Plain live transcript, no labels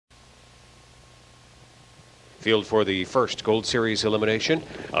Field for the first Gold Series elimination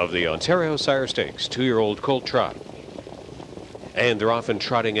of the Ontario Sire Stakes, 2-year-old colt Trot. And they're off and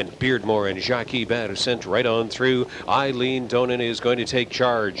trotting, and Beardmore and Jacques Bad sent right on through. Eileen Donan is going to take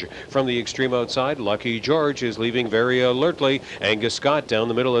charge from the extreme outside. Lucky George is leaving very alertly. Angus Scott down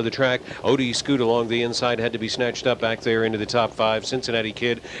the middle of the track. Odie Scoot along the inside had to be snatched up back there into the top 5. Cincinnati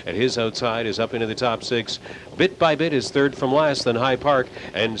Kid at his outside is up into the top 6. Bit by Bit is third from last, then High Park,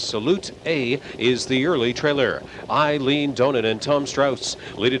 and Salute A is the early trailer. Eileen Donan and Tom Strauss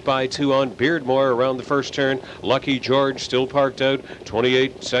lead it by 2 on Beardmore around the first turn. Lucky George still parked out,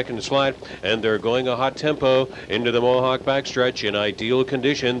 28 seconds flat, and they're going a hot tempo into the Mohawk backstretch in ideal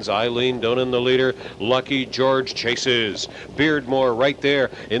conditions. Eileen Donan the leader. Lucky George chases. Beardmore right there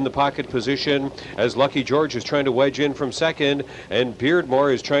in the pocket position as Lucky George is trying to wedge in from second, and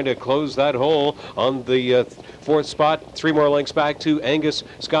Beardmore is trying to close that hole on the fourth spot. 3 more lengths back to Angus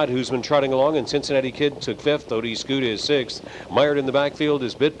Scott, who's been trotting along, and Cincinnati Kid took 5th. Odie Scoot is 6th. Mired in the backfield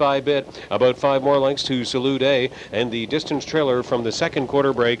is Bit by Bit, about 5 more lengths to Salute A, and the distance trailer from the second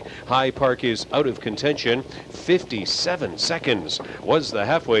quarter break. High Park is out of contention. 57 seconds was the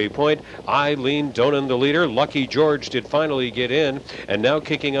halfway point. Eileen Donan the leader. Lucky George did finally get in, and now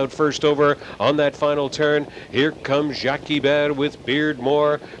kicking out first over on that final turn. Here comes Jacques Bad with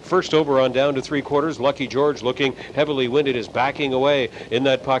Beardmore first over on down to 3/4. Lucky George, looking heavily winded, is backing away in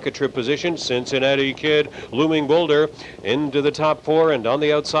that pocket trip position. Cincinnati Kid looming bolder into the top 4, and on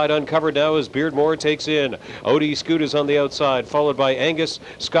the outside uncovered now as Beardmore takes in. Odie Scoot is on the outside, followed by Angus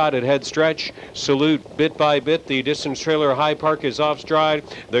Scott at head stretch. Salute Bit by Bit. The distance trailer High Park is off stride.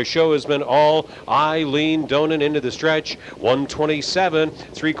 The show has been all Eileen Donan into the stretch. 1:27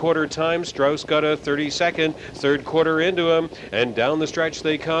 3/4 time. Strauss got a 32nd third quarter into him, and down the stretch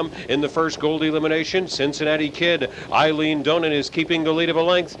they come in the first Gold elimination. Cincinnati Kid. Eileen Donan is keeping the lead of a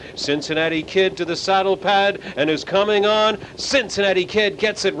length. Cincinnati Kid to the saddle pad and is coming on. Cincinnati Kid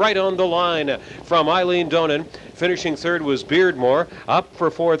gets it right on the line from Eileen Donan. Finishing third was Beardmore. Up for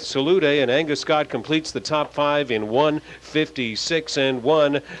fourth, Salute A, and Angus Scott completes the top 5 in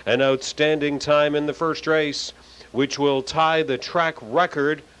 1:56.1. An outstanding time in the first race, which will tie the track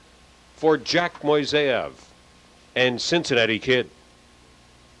record for Jack Moiseyev and Cincinnati Kid.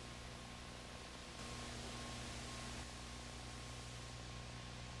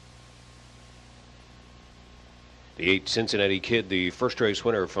 The 8 Cincinnati Kid, the first race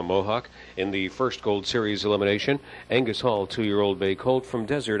winner from Mohawk in the first Gold Series elimination. Angus Hall, 2-year-old bay colt from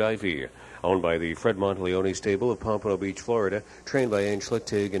Desert Ivy, owned by the Fred Monteleone stable of Pompano Beach, Florida, trained by Ange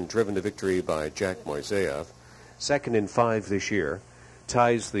Schlichtig and driven to victory by Jack Moiseyev. Second in 5 this year,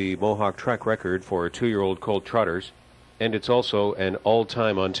 ties the Mohawk track record for 2-year-old colt trotters, and it's also an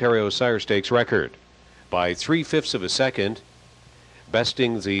all-time Ontario Sire Stakes record by 3/5 of a second,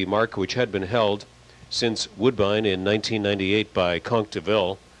 besting the mark which had been held since Woodbine in 1998 by Conque de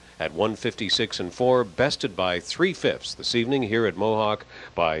Ville at 1:56.4, bested by 3/5 this evening here at Mohawk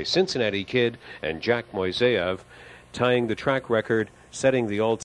by Cincinnati Kid and Jack Moiseyev, tying the track record, setting the all